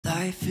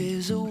Life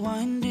is a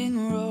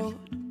winding road.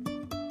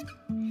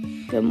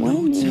 Good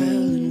morning. No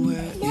telling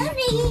where it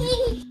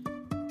goes.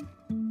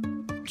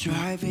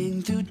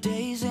 Driving through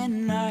days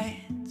and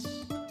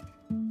nights.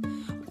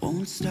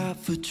 Won't stop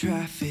for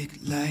traffic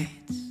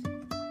lights.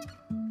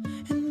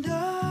 And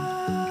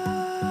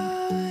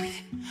I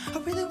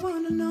really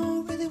wanna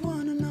know,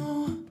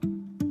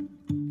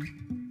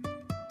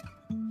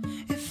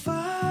 if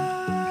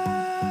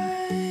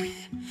I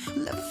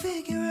will ever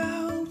figure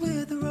out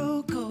where the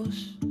road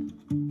goes.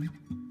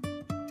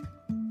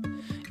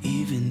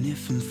 Even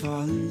if I'm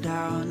falling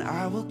down,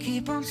 I will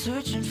keep on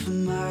searching for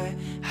my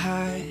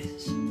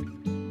highs.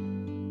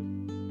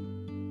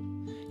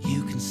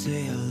 You can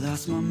say I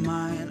lost my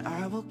mind,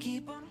 I will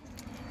keep on.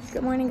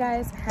 Good morning,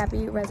 guys.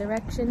 Happy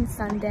Resurrection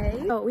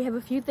Sunday. So we have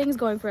a few things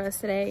going for us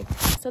today.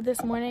 So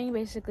this morning,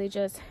 basically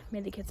just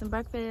made the kids some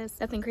breakfast,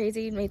 nothing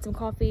crazy, made some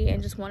coffee,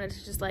 and just wanted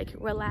to just like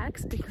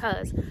relax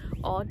because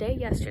all day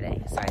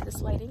yesterday, sorry,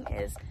 this lighting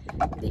is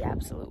the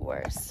absolute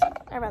worst.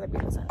 I'd rather be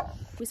in the sun.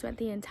 We spent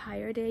the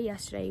entire day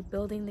yesterday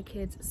building the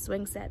kids'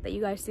 swing set that you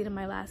guys seen in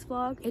my last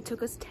vlog. It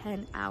took us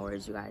 10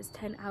 hours, you guys,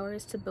 10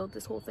 hours to build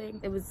this whole thing.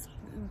 It was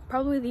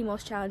probably the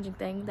most challenging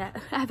thing that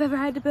I've ever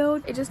had to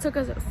build. It just took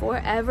us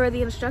forever.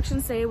 The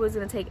instructions say it was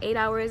gonna take 8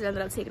 hours. It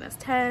ended up taking us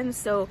 10.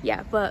 So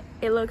yeah, but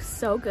it looks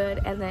so good.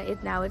 And then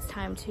now it's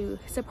time to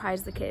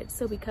surprise the kids.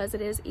 So because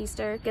it is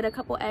Easter, get a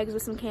couple eggs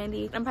with some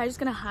candy. I'm probably just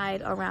gonna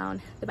hide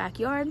around the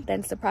backyard,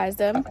 then surprise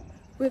them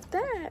with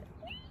that.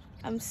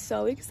 I'm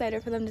so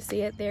excited for them to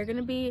see it. They're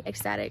gonna be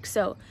ecstatic.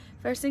 So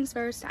first things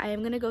first, I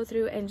am gonna go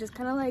through and just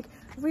kind of like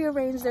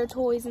rearrange their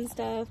toys and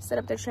stuff, set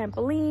up their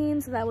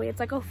trampoline, so that way it's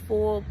like a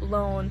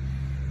full-blown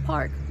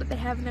park that they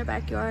have in their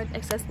backyard,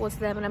 accessible to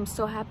them. And I'm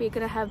so happy it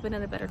could have been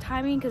at a better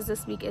timing because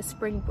this week is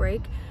spring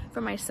break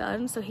for my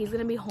son, so he's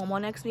gonna be home all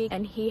next week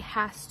and he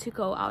has to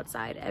go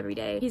outside every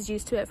day. He's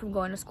used to it from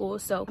going to school,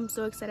 so I'm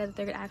so excited that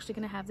they're actually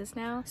gonna have this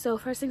now. So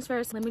first things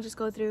first, let me just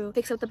go through,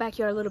 fix up the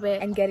backyard a little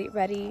bit and get it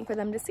ready for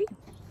them to see.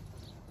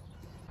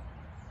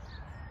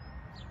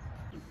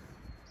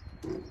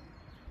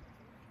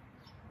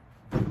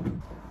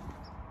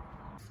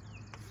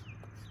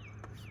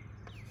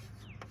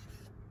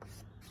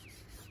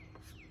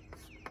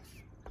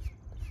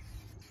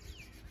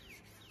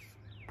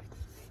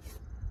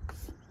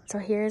 So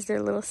here's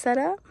their little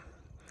setup.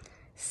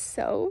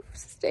 So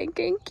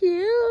stinking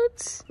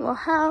cute. Little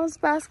house,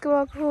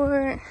 basketball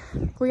court.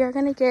 We are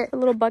gonna get a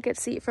little bucket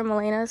seat from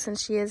Elena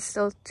since she is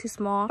still too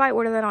small. I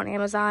ordered that on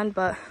Amazon,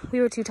 but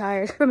we were too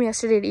tired from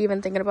yesterday to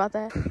even thinking about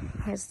that.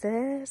 Here's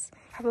this.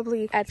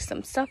 Probably add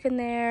some stuff in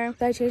there.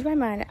 But I changed my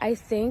mind. I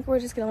think we're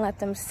just gonna let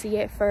them see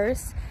it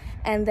first.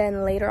 And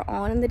then later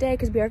on in the day,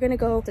 because we are going to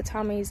go to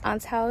Tommy's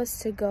aunt's house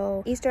to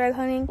go Easter egg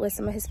hunting with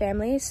some of his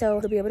family, so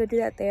he'll be able to do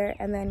that there.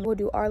 And then we'll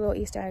do our little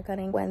Easter egg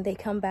hunting when they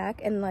come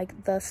back and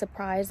like the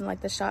surprise and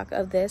like the shock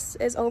of this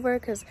is over,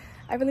 because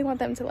I really want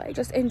them to like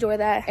just enjoy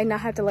that and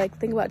not have to like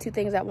think about two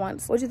things at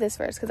once. We'll do this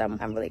first because I'm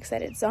really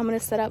excited. So I'm going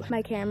to set up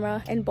my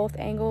camera in both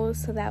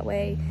angles so that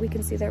way we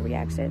can see their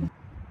reaction.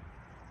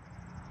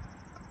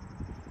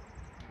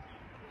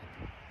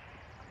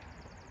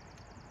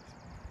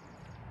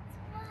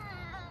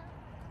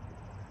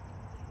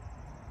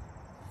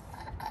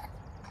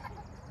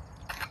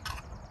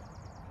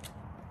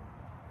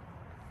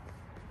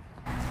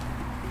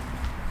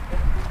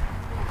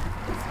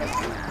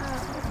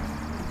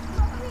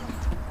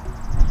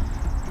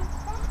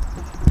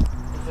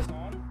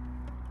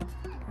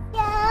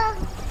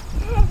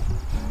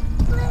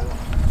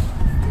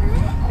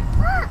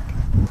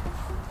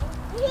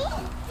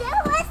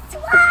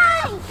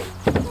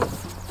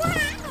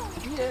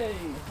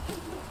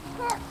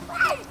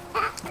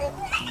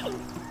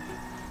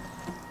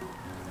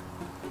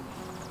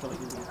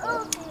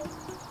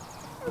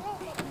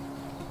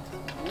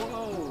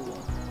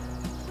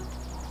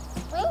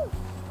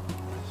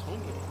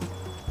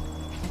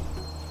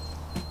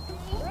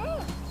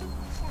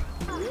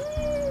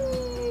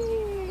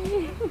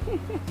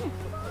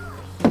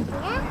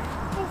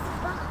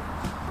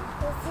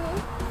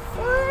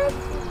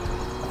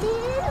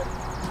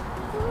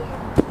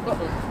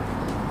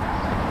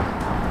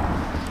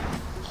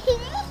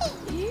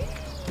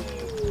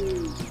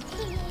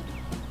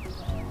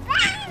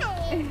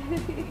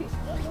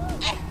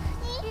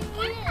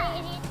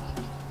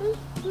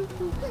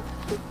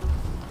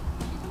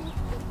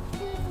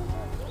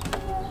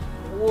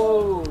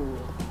 Whoa!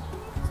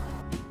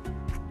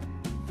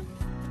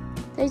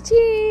 Say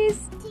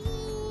cheese!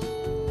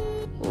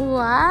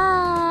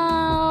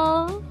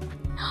 Wow!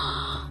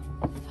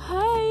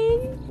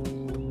 Hi!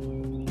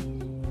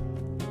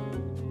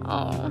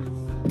 Oh.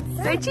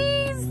 Say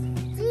cheese!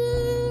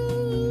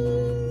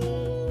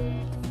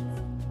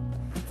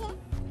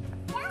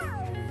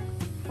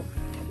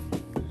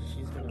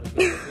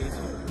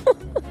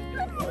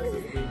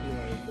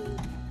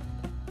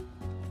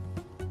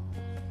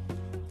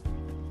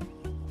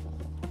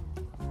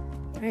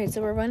 All right,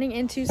 so we're running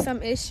into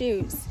some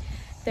issues.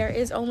 there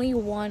is only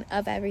one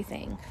of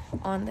everything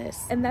on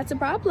this, and that's a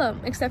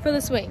problem, except for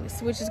the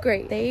swings, which is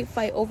great. They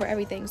fight over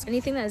everything. So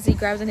anything that Zeke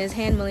grabs in his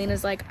hand,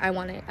 Melina's like, I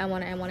want it, I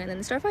want it, I want it, and then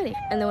they start fighting.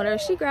 And then whatever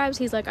she grabs,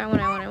 he's like, I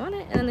want it, I want it, I want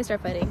it, and then they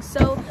start fighting.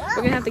 So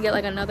we're gonna have to get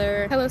like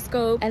another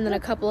telescope and then a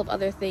couple of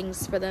other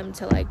things for them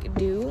to like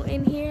do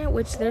in here,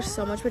 which there's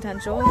so much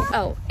potential.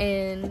 Oh,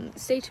 and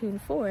stay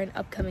tuned for an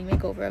upcoming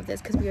makeover of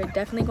this, because we are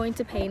definitely going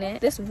to paint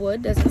it. This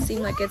wood doesn't seem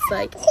like it's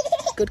like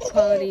good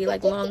quality,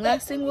 like long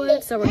lasting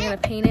wood, so we're gonna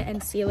paint it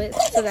and seal it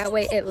so that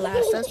way it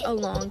lasts us a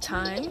long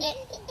time.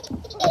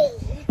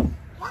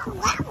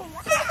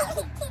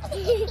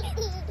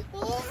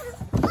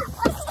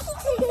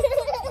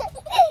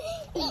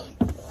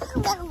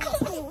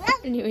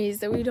 Anyways,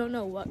 so we don't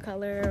know what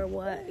color or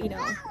what, you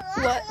know,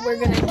 what we're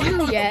gonna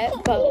do yet,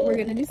 but we're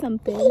gonna do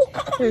something.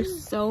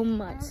 There's so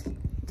much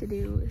to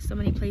do, so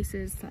many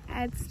places to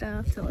add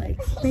stuff to like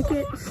make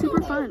it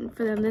super fun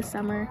for them this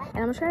summer. And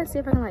I'm gonna try to see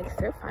if I can like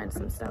thrift find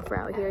some stuff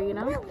around here, you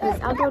know, because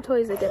outdoor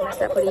toys, they get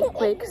messed up pretty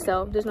quick,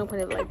 so there's no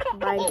point of like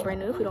buying it brand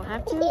new if we don't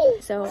have to.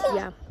 So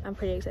yeah, I'm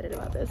pretty excited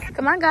about this.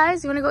 Come on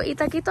guys, you want to go eat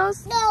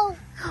taquitos? No.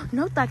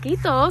 No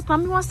taquitos.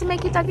 Mommy wants to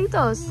make you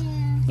taquitos.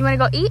 Yeah. You want to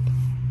go eat?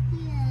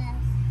 Yes.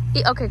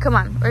 Eat? Okay, come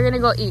on, we're gonna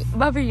go eat.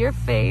 Bubby, your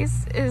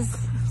face is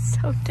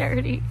so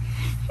dirty.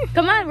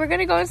 Come on, we're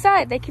gonna go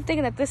inside. They keep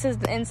thinking that this is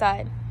the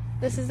inside.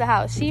 This is the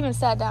house. She even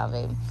sat down,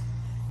 babe.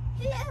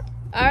 Yeah.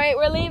 All right,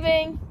 we're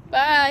leaving.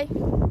 Bye.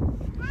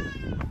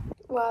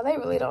 Wow, they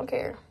really don't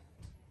care.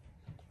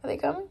 Are they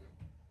coming?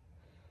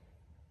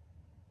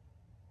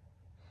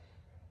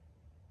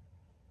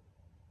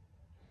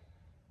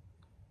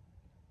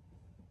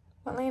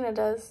 Melina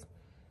does.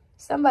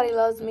 Somebody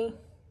loves me.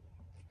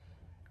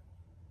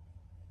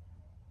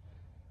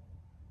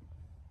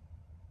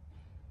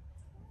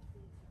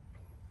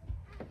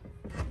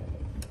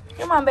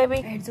 Come on, baby.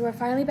 All right, so we're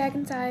finally back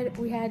inside.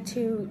 We had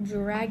to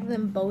drag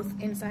them both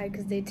inside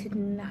because they did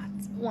not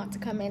want to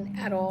come in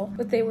at all.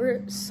 But they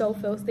were so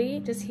filthy.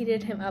 Just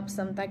heated him up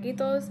some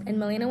taquitos, and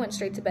Melina went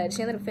straight to bed.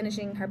 She ended up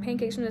finishing her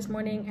pancakes from this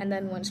morning and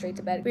then went straight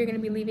to bed. We're gonna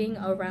be leaving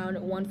around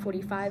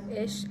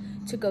 1:45-ish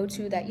to go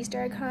to that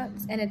Easter egg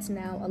hunt, and it's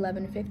now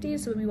 11:50,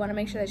 so we want to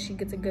make sure that she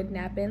gets a good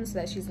nap in so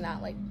that she's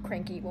not like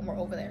cranky when we're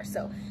over there.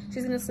 So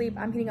she's gonna sleep.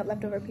 I'm heating up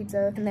leftover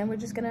pizza, and then we're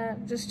just gonna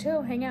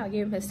chill, hang out,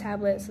 give him his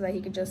tablet so that he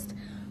could just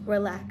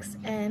relax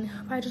and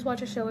probably just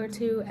watch a show or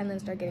two and then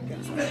start getting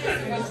dressed.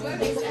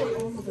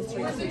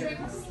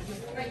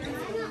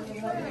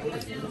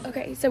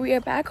 Okay, so we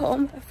are back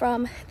home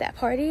from that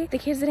party. The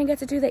kids didn't get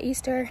to do the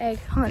Easter egg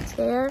hunt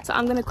there, so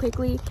I'm gonna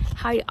quickly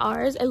hide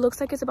ours. It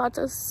looks like it's about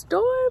to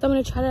storm, so I'm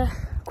gonna try to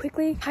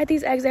quickly hide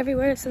these eggs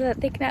everywhere so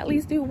that they can at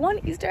least do one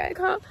Easter egg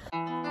hunt.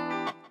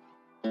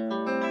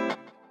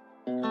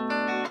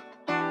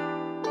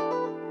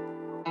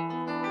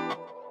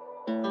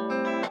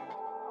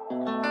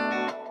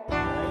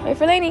 Wait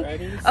for Lainey.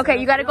 Okay,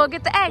 you gotta go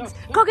get the eggs.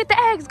 Go get the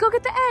eggs. Go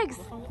get the eggs.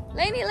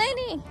 Lainey.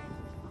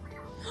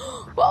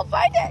 Well,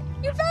 find it.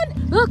 You found it.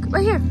 Look,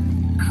 right here.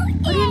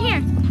 Put it in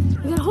here.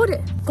 You gotta hold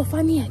it. Go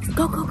find the eggs.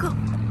 Go. Go.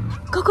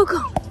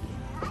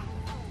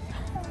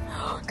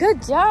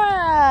 Good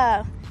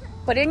job.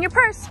 Put it in your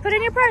purse.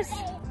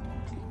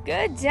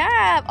 Good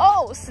job.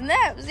 Oh,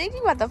 snap. Zeke,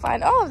 you about to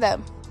find all of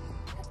them.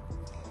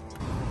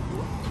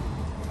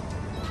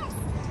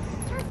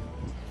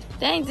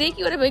 Dang, Zeke,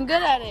 you would have been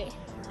good at it.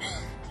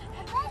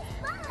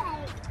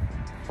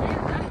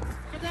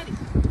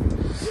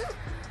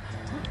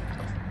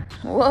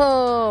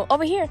 Whoa,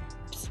 over here.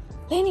 Psst.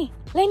 Lainey,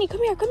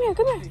 come here.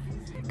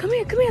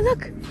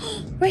 Look.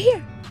 Right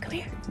here. Come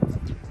here.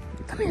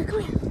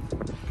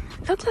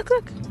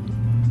 Look.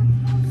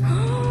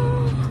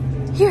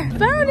 Here,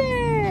 found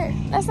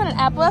it. That's not an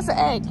apple, that's an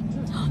egg.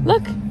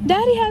 Look,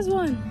 Daddy has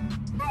one.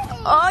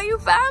 Oh, you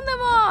found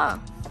them all.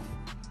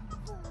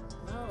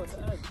 No, it's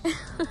an egg.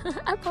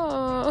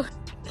 Apple.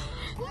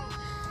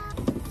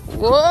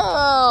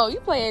 Whoa, you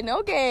playing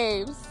no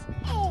games.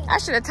 I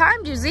should have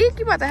timed you, Zeke.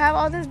 You about to have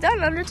all this done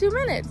in under 2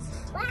 minutes.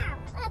 Wow,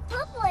 a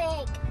purple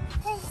egg.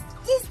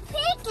 This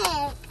pink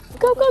egg.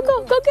 Go get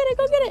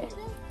it.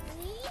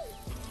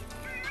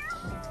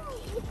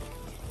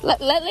 Let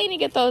Lainey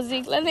get those,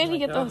 Zeke. Let Lainey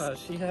get those.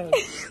 She has...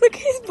 Look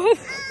at his butt.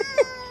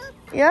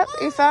 Yep,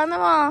 you found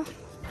them all.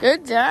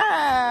 Good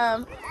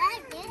job.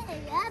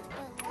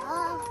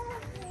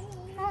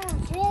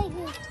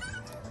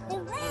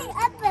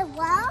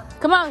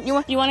 Come on, you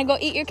want to go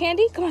eat your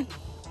candy? Come on.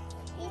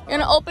 You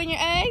want to open your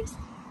eggs?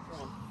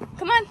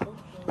 Come on.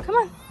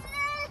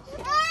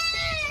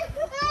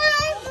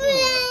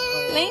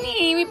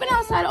 Lainey, we've been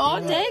outside all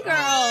day,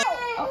 girl.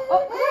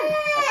 Okay.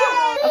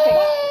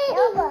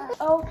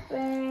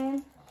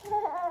 Open.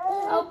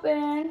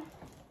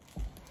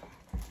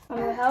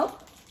 Want me to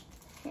help?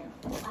 Here.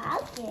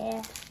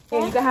 Okay.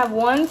 Here, you can have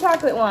one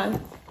chocolate one.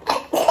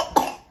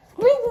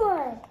 Which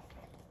one?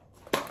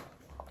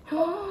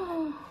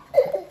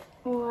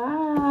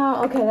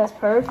 Wow. Okay, that's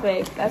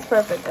perfect. That's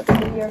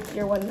gonna be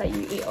your one that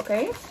you eat,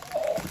 okay?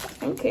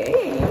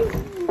 Okay.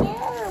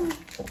 Yum.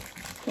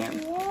 Here.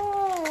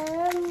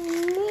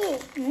 Yummy.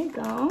 There you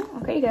go.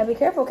 Okay. Okay, you gotta be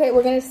careful. Okay,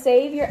 we're gonna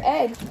save your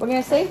eggs. We're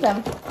gonna save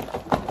them.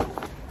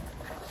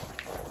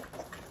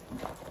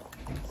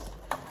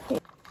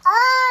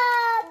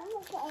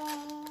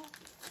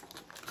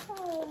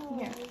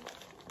 Here.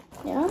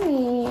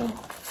 Yummy.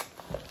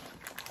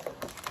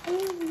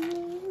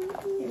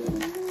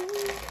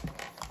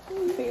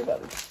 For your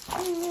belly.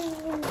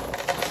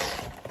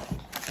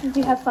 Did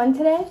you have fun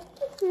today?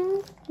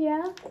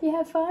 Yeah? You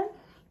had fun?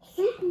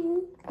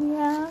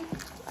 Yeah.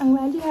 I'm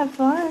glad you had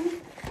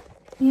fun.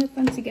 You had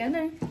fun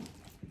together.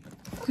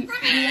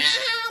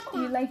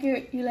 You like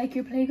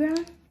your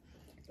playground?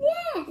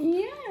 Yeah.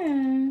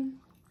 Yeah.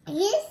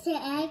 Easter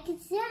egg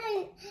is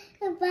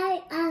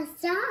right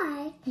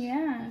outside.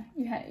 Yeah.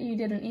 You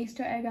did an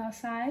Easter egg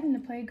outside in the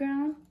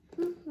playground.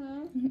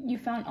 You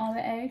found all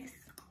the eggs.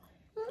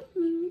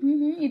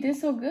 You did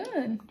so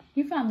good.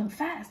 You found them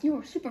fast. You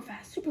were super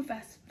fast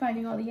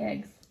finding all the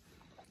eggs.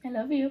 I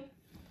love you.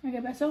 Okay,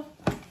 beso.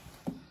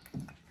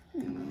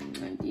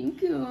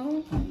 Thank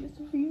you.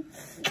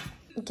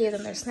 Gave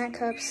them their snack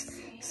cups,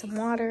 some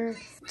water,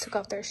 took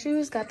off their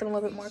shoes, got them a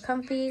little bit more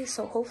comfy.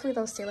 So hopefully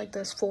they'll stay like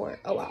this for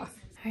a while.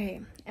 All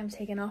right, I'm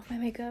taking off my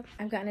makeup.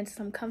 I've gotten into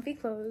some comfy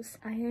clothes.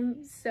 I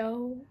am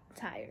so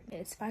tired.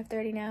 It's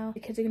 5:30 now.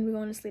 The kids are gonna be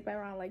going to sleep by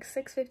around like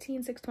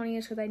 6:15,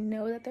 6:20ish because I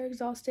know that they're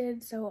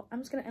exhausted. So I'm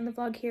just gonna end the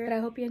vlog here. But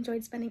I hope you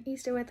enjoyed spending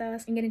Easter with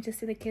us and getting to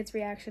see the kids'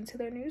 reaction to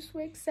their new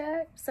swig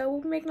set. So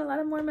we'll be making a lot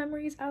of more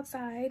memories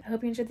outside. I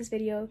hope you enjoyed this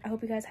video. I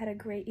hope you guys had a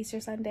great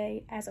Easter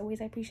Sunday. As always,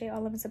 I appreciate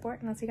all love and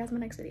support, and I'll see you guys in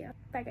my next video.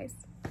 Bye, guys.